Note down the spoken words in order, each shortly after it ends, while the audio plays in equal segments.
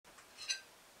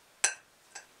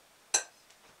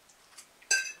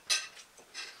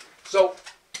So,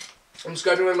 I'm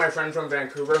Skyping with my friend from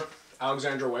Vancouver,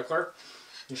 Alexandra Wickler,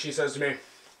 and she says to me,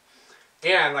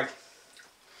 "Ian, like,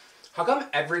 how come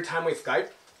every time we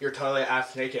Skype, you're totally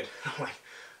ass naked?" I'm like,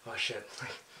 oh shit,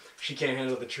 like, she can't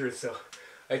handle the truth, so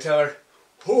I tell her,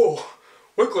 "Oh,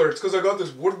 Wickler, it's because I got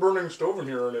this wood-burning stove in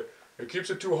here and it keeps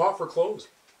it too hot for clothes."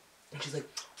 And she's like,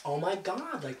 "Oh my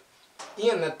god, like,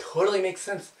 Ian, that totally makes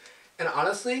sense. And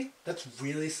honestly, that's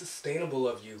really sustainable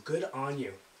of you. Good on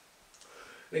you."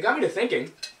 And it got me to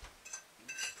thinking,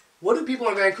 what do people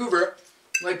in Vancouver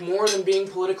like more than being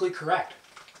politically correct?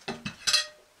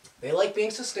 They like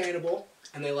being sustainable,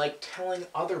 and they like telling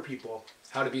other people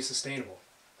how to be sustainable.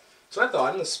 So I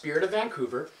thought, in the spirit of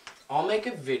Vancouver, I'll make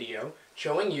a video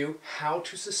showing you how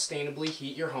to sustainably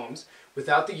heat your homes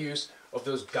without the use of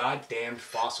those goddamn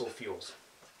fossil fuels.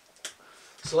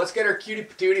 So let's get our cutie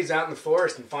patooties out in the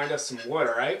forest and find us some wood,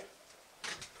 alright?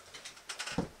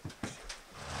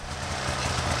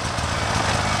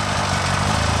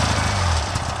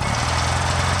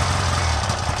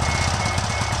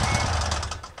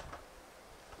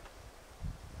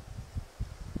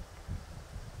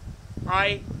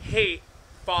 I hate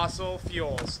fossil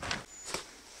fuels.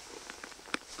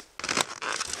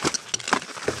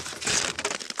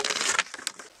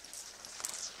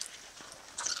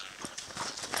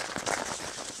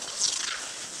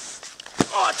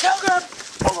 Oh, Tiger!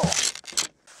 Oh.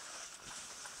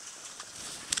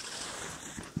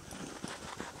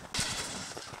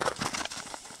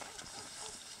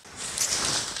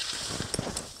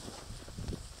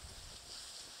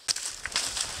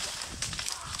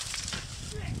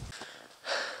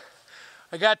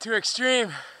 I got too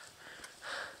extreme.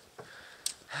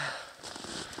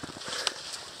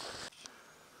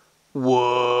 Wood.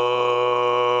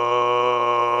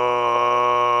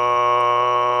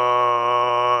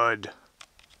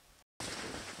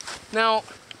 Now,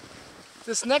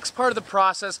 this next part of the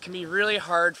process can be really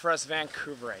hard for us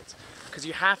Vancouverites because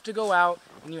you have to go out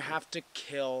and you have to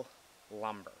kill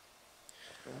lumber.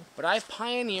 But I've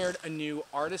pioneered a new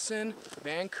artisan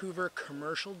Vancouver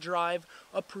commercial drive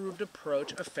approved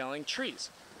approach of felling trees.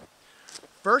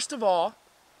 First of all,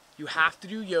 you have to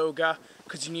do yoga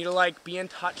because you need to like be in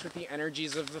touch with the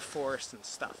energies of the forest and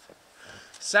stuff.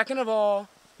 Second of all,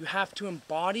 you have to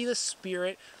embody the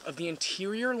spirit of the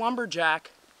interior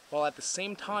lumberjack while at the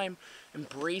same time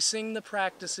embracing the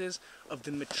practices of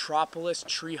the metropolis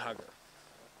tree hugger.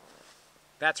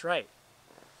 That's right.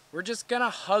 We're just gonna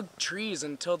hug trees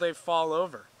until they fall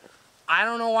over. I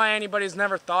don't know why anybody's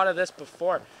never thought of this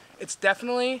before. It's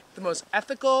definitely the most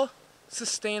ethical,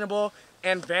 sustainable,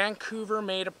 and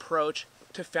Vancouver-made approach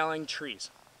to felling trees.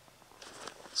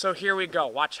 So here we go,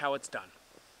 watch how it's done.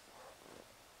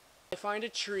 I find a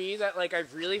tree that like I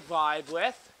really vibe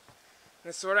with,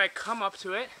 and sort of I come up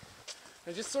to it,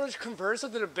 and just sort of converse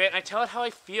with it a bit, and I tell it how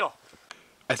I feel.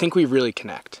 I think we really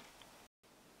connect.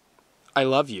 I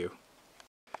love you.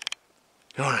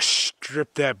 I want to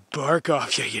strip that bark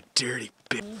off you, you dirty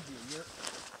bitch.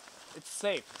 It's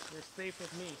safe. You're safe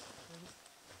with me.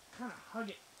 Kind of hug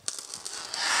it.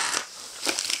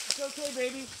 It's okay,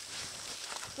 baby.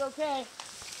 It's okay.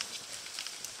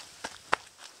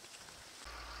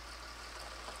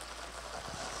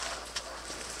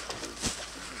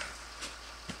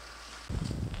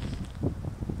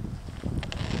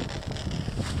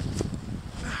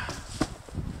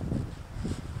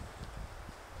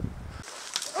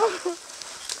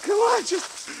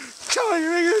 Come on,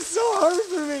 you're making it so hard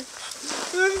for me. It's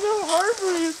so hard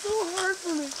for me, it's so hard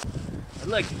for me. I'd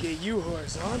like to get you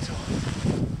horizontal.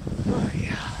 Oh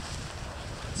yeah.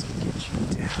 Let's get you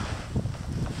down.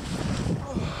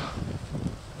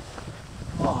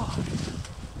 Oh.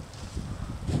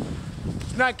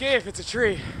 It's not gay if it's a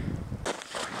tree.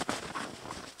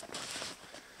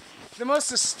 The most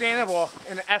sustainable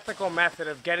and ethical method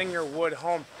of getting your wood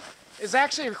home is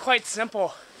actually quite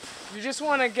simple. You just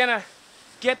want to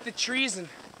get the trees and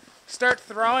start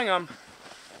throwing them,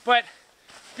 but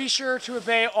be sure to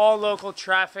obey all local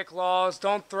traffic laws.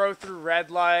 Don't throw through red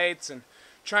lights, and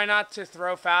try not to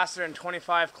throw faster than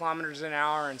 25 kilometers an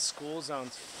hour in school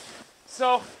zones.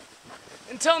 So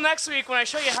until next week when I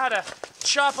show you how to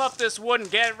chop up this wood and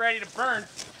get it ready to burn,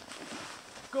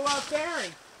 go out there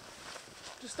and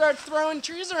just start throwing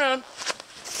trees around.